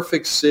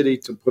perfect city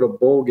to put a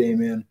bowl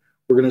game in?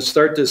 We're going to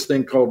start this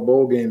thing called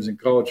bowl games in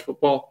college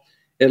football.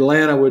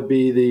 Atlanta would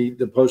be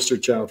the poster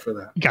child for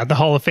that. Got the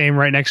Hall of Fame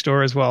right next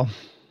door as well.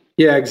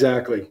 Yeah,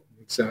 exactly.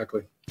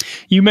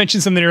 You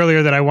mentioned something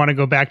earlier that I want to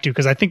go back to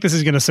because I think this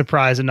is going to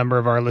surprise a number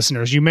of our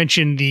listeners. You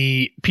mentioned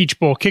the Peach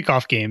Bowl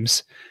kickoff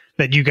games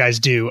that you guys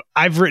do.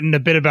 I've written a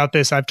bit about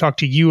this. I've talked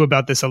to you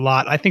about this a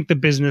lot. I think the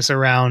business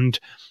around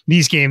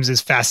these games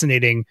is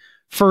fascinating.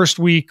 First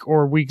week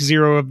or week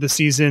 0 of the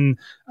season,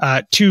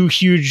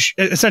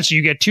 essentially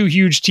you get two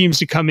huge teams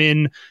to come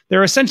in.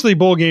 They're essentially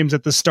bowl games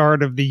at the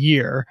start of the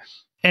year.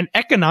 And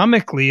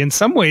economically, in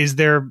some ways,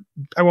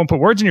 I won't put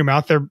words in your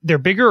mouth, they're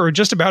bigger or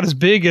just about as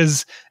big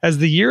as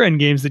the year-end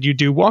games that you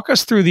do. Walk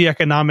us through the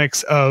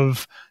economics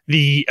of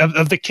the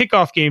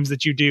kickoff games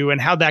that you do and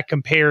how that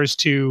compares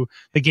to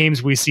the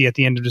games we see at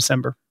the end of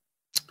December.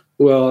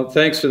 Well,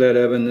 thanks for that,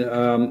 Evan.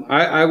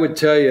 I would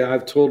tell you,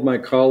 I've told my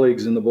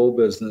colleagues in the bowl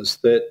business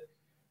that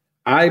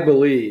I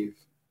believe,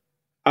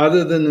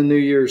 other than the New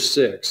Year's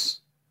Six,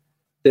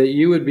 that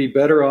you would be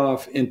better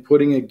off in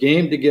putting a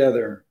game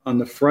together on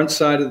the front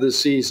side of the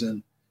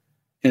season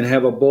and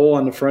have a bowl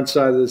on the front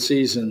side of the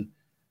season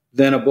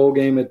than a bowl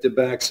game at the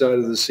back side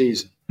of the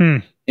season.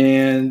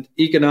 And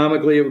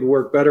economically, it would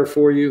work better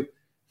for you.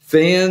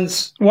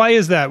 Fans. Why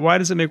is that? Why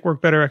does it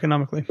work better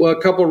economically? Well,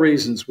 a couple of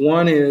reasons.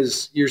 One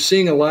is you're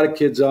seeing a lot of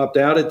kids opt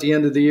out at the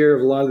end of the year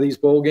of a lot of these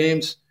bowl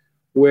games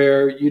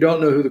where you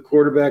don't know who the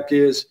quarterback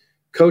is.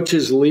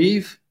 Coaches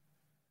leave.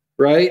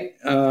 Right?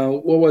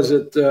 What was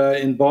it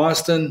in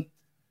Boston,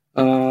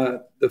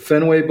 the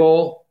Fenway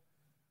Bowl?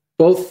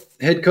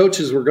 Both head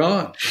coaches were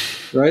gone,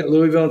 right?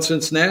 Louisville and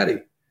Cincinnati.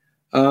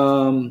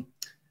 And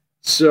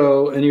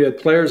you had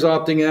players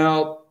opting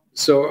out.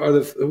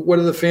 So what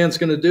are the fans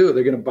going to do? Are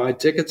they going to buy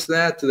tickets to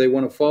that? Do they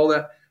want to follow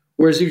that?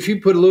 Whereas if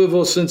you put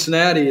Louisville,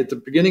 Cincinnati at the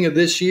beginning of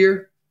this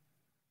year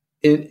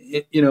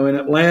in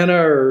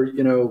Atlanta or,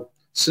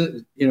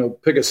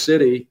 pick a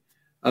city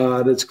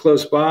that's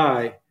close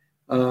by,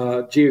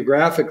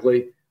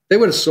 geographically, they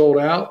would have sold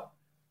out.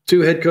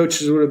 2 head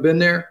coaches would have been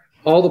there.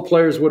 All the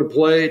players would have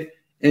played,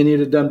 and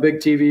you'd have done big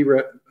TV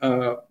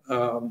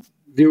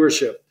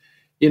viewership.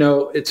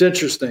 It's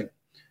interesting.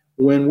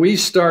 When we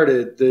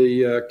started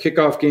the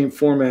kickoff game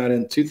format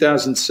in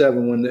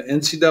 2007, when the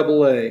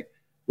NCAA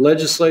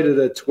legislated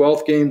a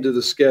 12th game to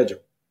the schedule,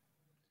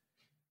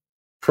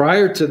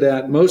 prior to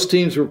that, most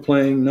teams were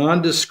playing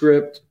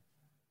nondescript,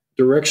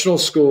 directional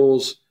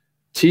schools.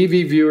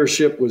 TV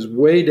viewership was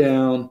way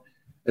down.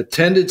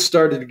 Attendance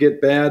started to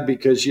get bad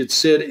because you'd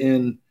sit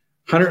in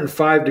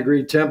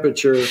 105-degree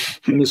temperature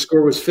and the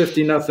score was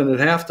 50-0 at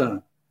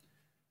halftime.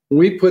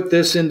 We put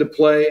this into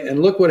play,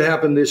 and look what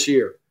happened this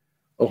year.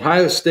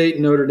 Ohio State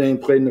and Notre Dame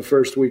played in the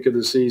first week of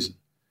the season.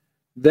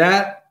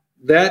 That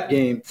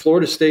game,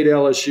 Florida State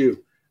LSU,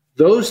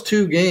 those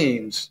 2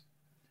 games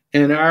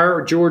and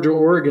our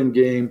Georgia-Oregon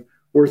game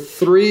were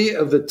 3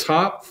 of the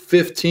top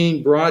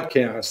 15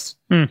 broadcasts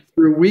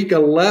through week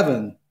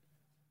 11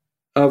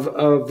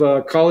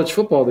 of college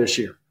football this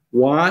year.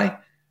 Why?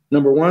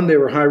 Number 1, they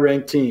were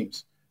high-ranked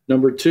teams.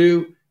 Number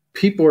 2,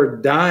 people are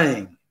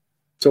dying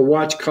to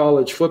watch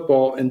college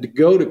football and to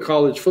go to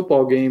college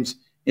football games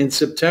in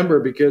September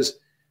because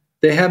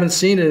they haven't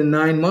seen it in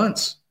 9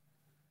 months.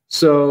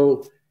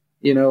 So,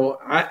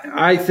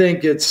 I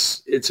think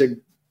it's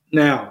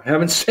now,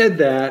 having said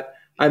that,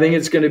 I think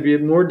it's going to be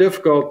more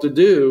difficult to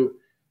do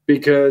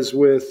because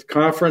with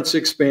conference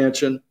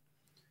expansion,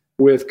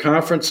 with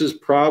conferences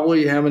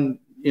probably having,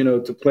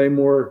 to play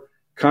more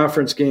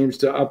conference games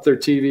to up their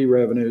TV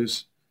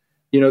revenues,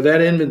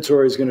 that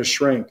inventory is going to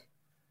shrink.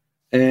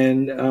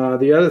 And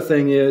the other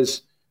thing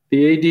is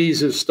the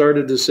ADs have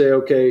started to say,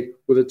 okay,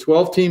 with a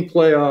 12-team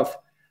playoff,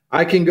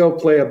 I can go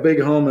play a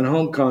big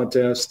home-and-home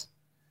contest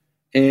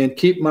and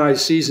keep my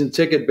season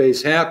ticket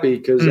base happy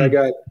because I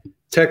got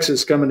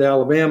Texas coming to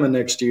Alabama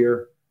next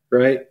year,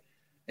 right?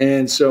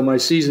 And so my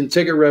season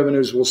ticket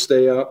revenues will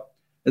stay up.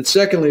 And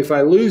secondly, if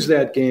I lose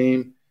that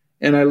game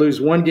and I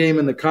lose 1 game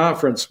in the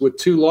conference with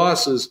 2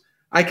 losses,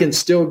 I can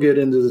still get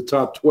into the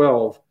top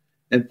 12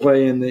 and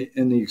play in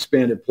the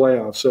expanded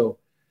playoff.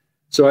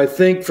 So I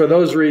think for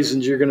those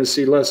reasons, you're going to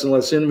see less and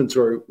less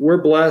inventory.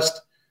 We're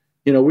blessed.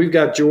 We've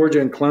got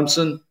Georgia and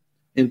Clemson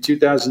in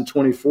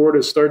 2024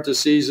 to start the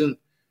season.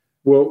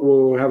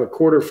 We'll have a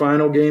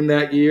quarterfinal game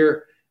that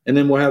year, and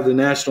then we'll have the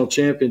national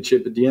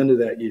championship at the end of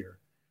that year.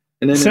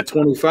 And then in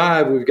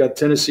 25, we've got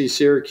Tennessee,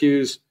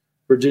 Syracuse,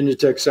 Virginia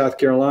Tech, South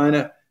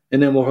Carolina,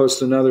 and then we'll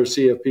host another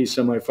CFP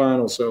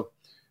semifinal. So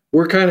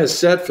we're kind of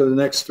set for the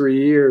next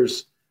 3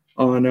 years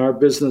on our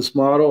business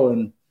model,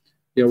 and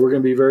we're going to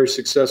be very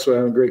successful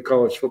having great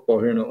college football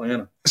here in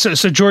Atlanta.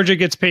 So Georgia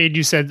gets paid,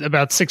 you said,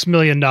 about $6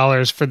 million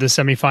for the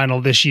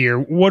semifinal this year.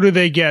 What do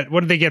they get?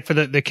 What do they get for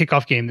the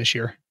kickoff game this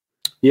year?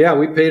 Yeah,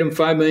 we paid them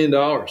 $5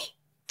 million.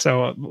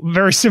 So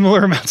very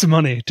similar amounts of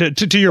money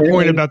to your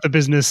point about the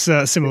business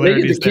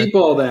similarities. They get to keep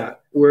all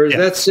that, whereas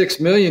that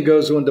 $6 million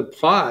goes into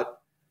pot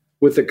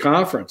with the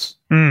conference.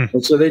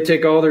 And so they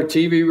take all their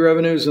TV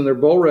revenues and their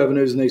bowl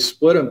revenues and they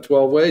split them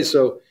 12 ways,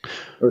 or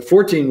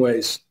 14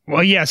 ways.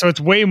 Well, yeah, so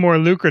it's way more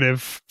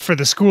lucrative for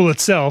the school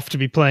itself to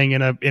be playing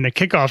in a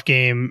kickoff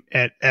game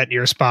at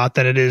your spot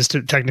than it is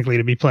to technically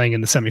to be playing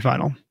in the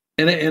semifinal.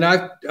 And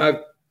I've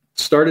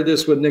started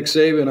this with Nick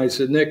Saban. I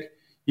said, Nick,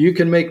 you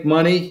can make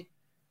money,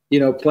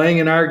 playing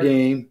in our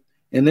game,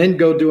 and then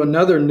go do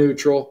another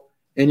neutral,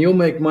 and you'll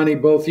make money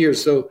both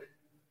years. So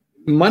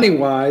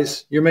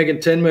money-wise, you're making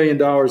 $10 million,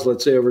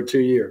 let's say, over 2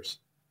 years,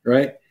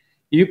 right?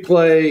 You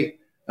play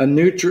a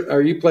neutral,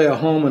 or you play a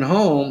home and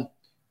home,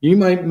 you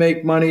might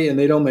make money, and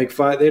they don't net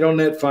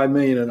 $5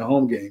 million in a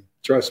home game.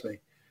 Trust me.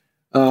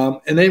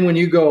 And then when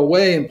you go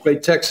away and play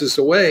Texas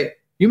away,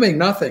 you make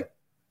nothing.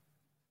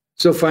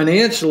 So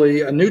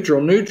financially, a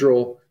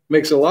neutral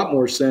makes a lot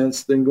more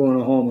sense than going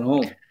a home and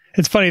home.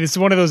 It's funny. This is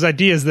one of those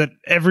ideas that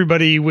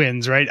everybody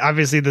wins, right?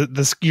 Obviously,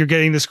 you're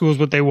getting the schools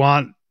what they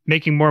want,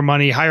 making more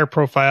money, higher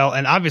profile,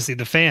 and obviously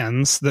the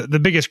fans. The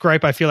biggest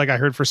gripe I feel like I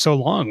heard for so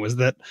long was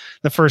that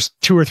the first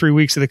 2 or 3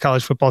 weeks of the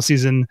college football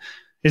season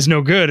is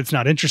no good. It's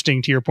not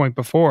interesting, to your point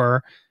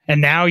before.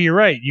 And now you're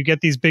right. You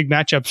get these big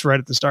matchups right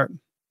at the start.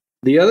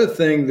 The other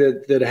thing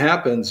that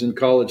happens in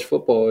college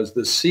football is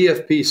the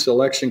CFP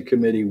selection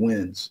committee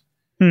wins.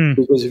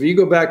 Because if you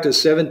go back to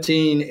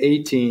 17,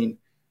 18,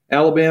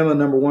 Alabama,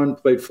 number 1,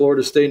 played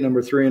Florida State,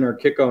 number 3 in our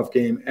kickoff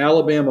game.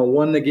 Alabama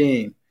won the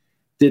game,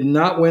 did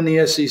not win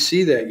the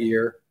SEC that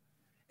year,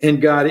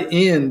 and got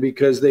in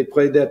because they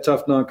played that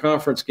tough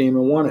non-conference game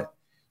and won it.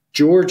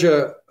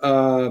 Georgia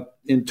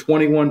in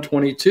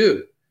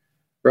 21-22,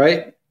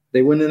 right?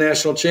 They win the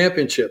national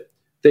championship.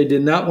 They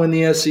did not win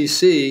the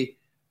SEC.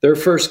 Their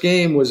first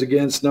game was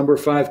against number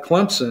 5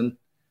 Clemson.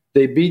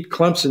 They beat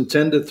Clemson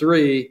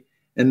 10-3,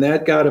 and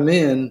that got them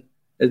into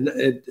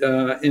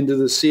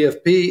the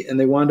CFP, and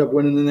they wound up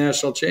winning the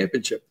national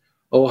championship.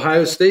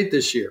 Ohio State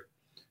this year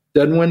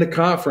doesn't win the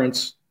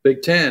conference,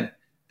 Big Ten.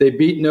 They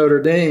beat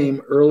Notre Dame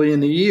early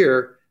in the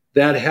year.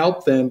 That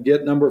helped them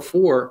get number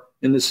 4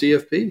 in the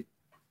CFP.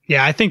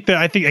 Yeah, I think the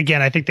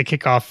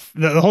kickoff,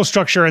 the whole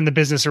structure and the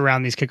business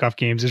around these kickoff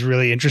games is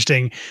really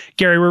interesting.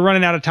 Gary, we're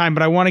running out of time,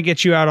 but I want to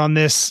get you out on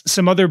this.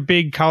 Some other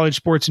big college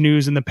sports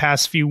news in the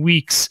past few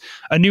weeks.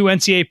 A new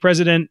NCAA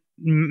president,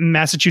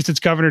 Massachusetts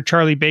Governor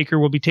Charlie Baker,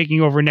 will be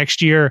taking over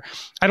next year.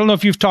 I don't know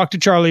if you've talked to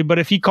Charlie, but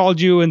if he called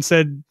you and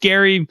said,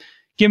 Gary,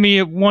 give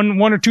me one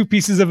or two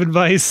pieces of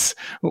advice.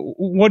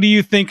 What do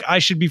you think I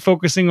should be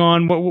focusing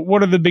on?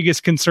 What are the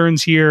biggest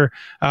concerns here?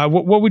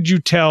 What would you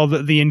tell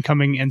the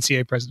incoming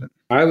NCAA president?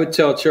 I would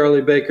tell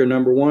Charlie Baker,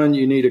 number one,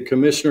 you need a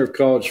commissioner of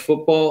college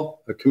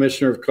football, a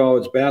commissioner of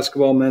college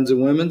basketball, men's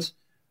and women's,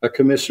 a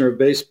commissioner of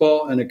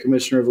baseball, and a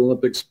commissioner of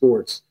Olympic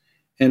sports.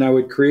 And I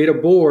would create a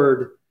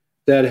board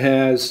that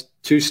has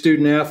 2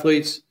 student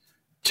athletes,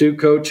 2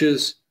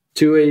 coaches,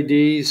 2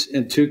 ADs,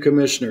 and 2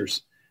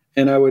 commissioners.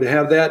 And I would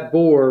have that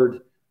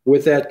board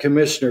with that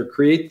commissioner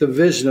create the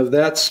vision of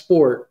that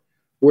sport,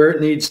 where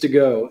it needs to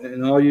go.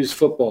 And I'll use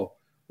football.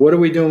 What are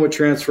we doing with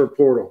transfer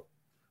portal?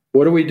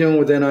 What are we doing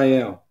with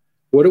NIL?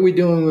 What are we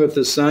doing with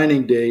the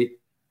signing date?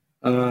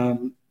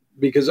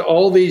 Because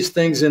all these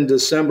things in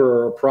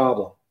December are a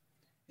problem.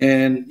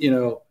 And,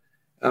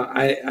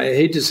 I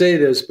hate to say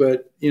this,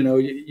 but,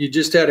 you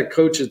just had a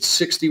coach that's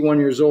 61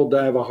 years old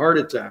die of a heart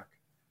attack.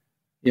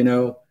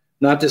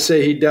 Not to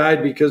say he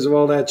died because of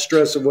all that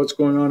stress of what's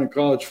going on in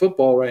college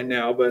football right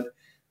now, but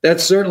that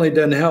certainly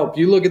doesn't help.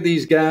 You look at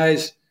these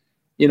guys,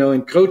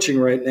 in coaching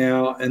right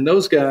now, and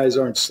those guys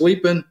aren't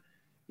sleeping.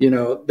 They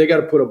got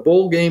to put a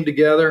bowl game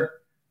together,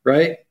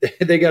 right?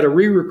 They got to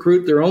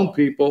re-recruit their own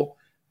people.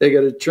 They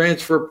got a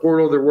transfer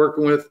portal they're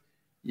working with.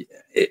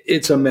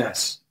 It's a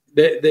mess.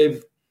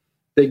 They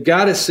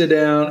got to sit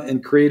down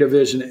and create a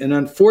vision. And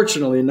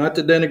unfortunately, not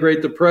to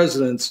denigrate the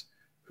presidents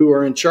who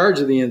are in charge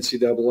of the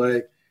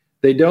NCAA,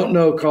 they don't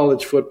know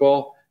college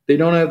football. They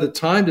don't have the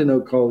time to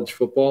know college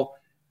football.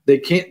 They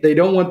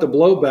don't want the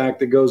blowback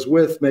that goes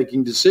with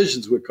making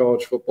decisions with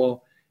college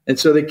football. And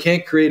so they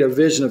can't create a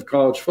vision of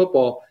college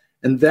football.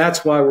 And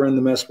that's why we're in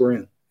the mess we're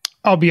in.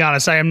 I'll be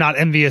honest, I am not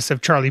envious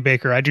of Charlie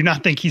Baker. I do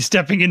not think he's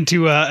stepping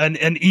into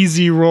an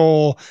easy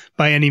role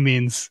by any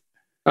means.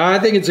 I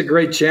think it's a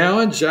great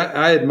challenge.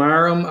 I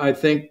admire him. I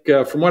think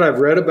from what I've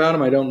read about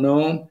him, I don't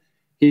know him.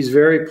 He's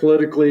very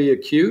politically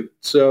acute.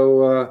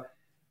 So,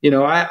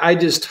 I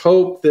just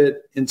hope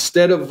that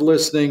instead of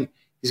listening,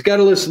 he's got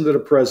to listen to the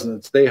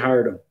presidents. They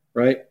hired him,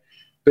 right?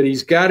 But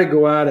he's got to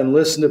go out and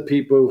listen to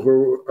people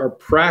who are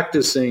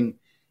practicing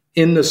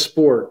in the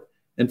sport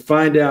and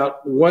find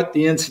out what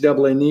the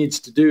NCAA needs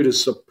to do to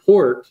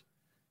support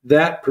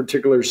that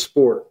particular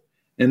sport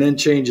and then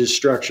change his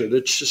structure.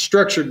 The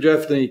structure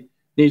definitely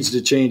needs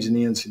to change in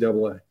the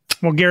NCAA.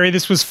 Well, Gary,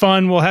 this was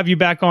fun. We'll have you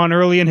back on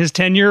early in his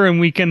tenure, and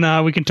we can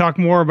talk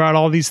more about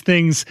all these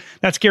things.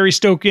 That's Gary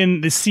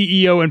Stokan, the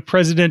CEO and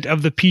president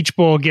of the Peach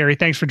Bowl. Gary,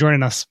 thanks for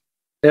joining us.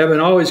 Evan,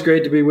 always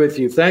great to be with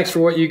you. Thanks for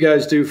what you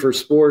guys do for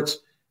sports,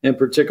 and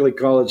particularly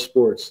college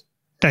sports.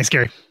 Thanks,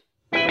 Gary.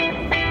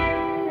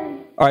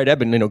 All right,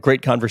 Eben,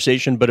 great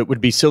conversation, but it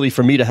would be silly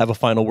for me to have a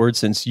final word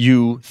since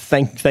you,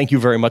 thank you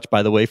very much,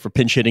 by the way, for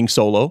pinch hitting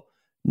solo.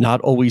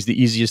 Not always the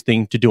easiest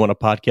thing to do on a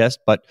podcast,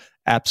 but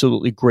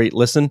absolutely great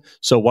listen.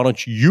 So why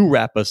don't you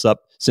wrap us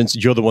up since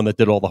you're the one that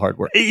did all the hard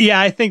work? Yeah,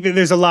 I think that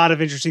there's a lot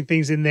of interesting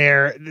things in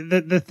there.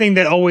 The thing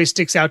that always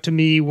sticks out to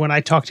me when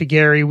I talk to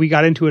Gary, we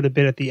got into it a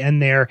bit at the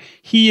end there.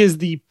 He is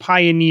the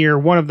pioneer,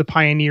 one of the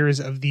pioneers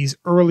of these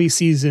early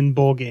season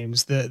bowl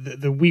games,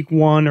 the week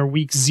 1 or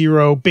week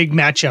 0 big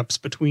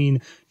matchups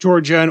between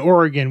Georgia and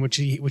Oregon, which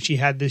he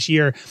had this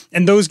year.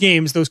 And those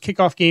games, those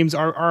kickoff games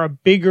are a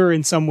bigger,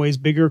 in some ways,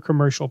 bigger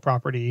commercial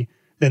property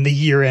than the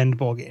year-end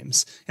bowl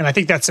games. And I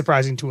think that's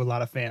surprising to a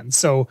lot of fans.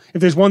 So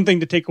if there's one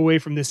thing to take away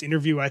from this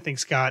interview, I think,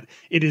 Scott,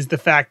 it is the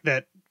fact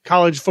that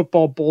college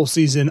football bowl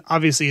season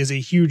obviously is a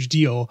huge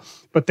deal,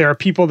 but there are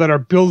people that are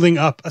building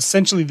up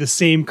essentially the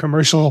same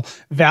commercial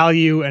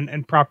value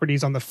and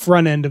properties on the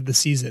front end of the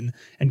season.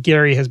 And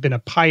Gary has been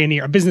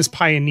a business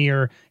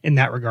pioneer in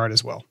that regard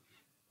as well.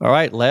 All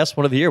right, last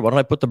one of the year. Why don't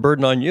I put the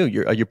burden on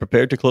you? Are you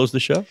prepared to close the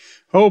show?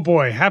 Oh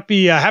boy,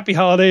 happy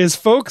holidays,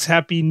 folks.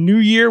 Happy New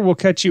Year. We'll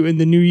catch you in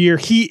the new year.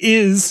 He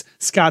is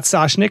Scott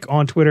Soshnick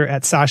on Twitter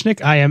at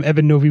Soshnick. I am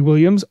Evan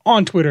Novi-Williams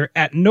on Twitter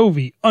at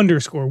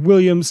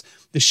Novi_Williams.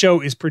 The show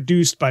is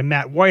produced by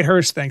Matt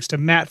Whitehurst. Thanks to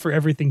Matt for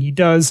everything he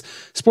does.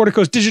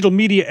 Sportico's digital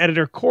media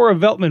editor, Cora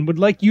Veltman, would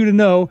like you to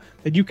know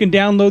that you can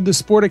download the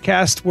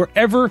Sporticast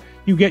wherever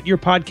you get your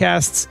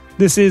podcasts.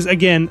 This is,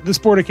 again, the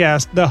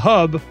Sporticast, the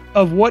hub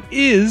of what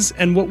is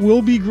and what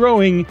will be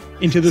growing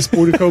into the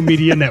Sportico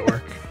Media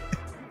Network.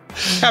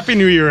 Happy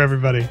New Year,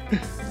 everybody.